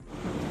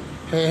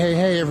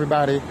Hey,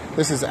 everybody.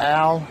 This is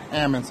Al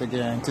Ammons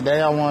again. Today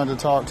I wanted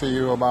to talk to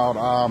you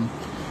about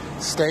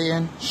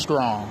staying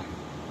strong.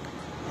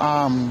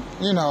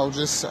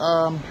 Just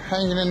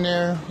hanging in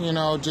there,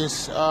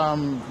 just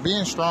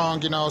being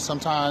strong,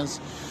 sometimes,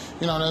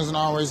 doesn't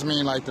always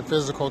mean like the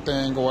physical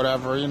thing or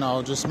whatever,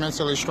 just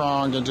mentally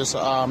strong and just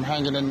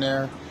hanging in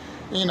there,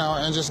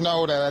 and just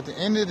know that at the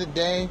end of the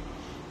day,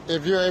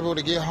 if you're able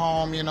to get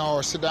home,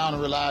 or sit down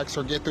and relax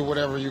or get through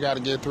whatever you got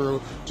to get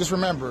through, just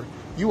remember,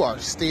 you are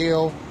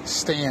still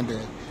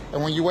standing.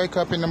 And when you wake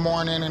up in the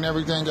morning and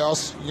everything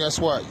else, guess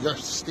what? You're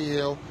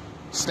still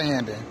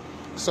standing.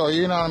 So,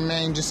 you know what I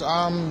mean? Just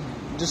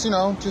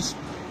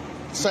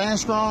staying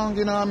strong,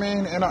 you know what I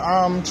mean?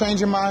 And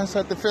change your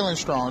mindset to feeling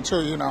strong too,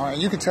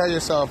 and you can tell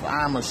yourself,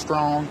 I'm a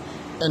strong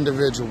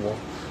individual.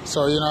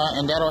 So,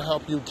 and that'll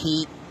help you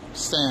keep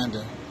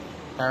standing.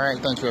 All right.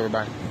 Thank you,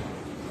 everybody.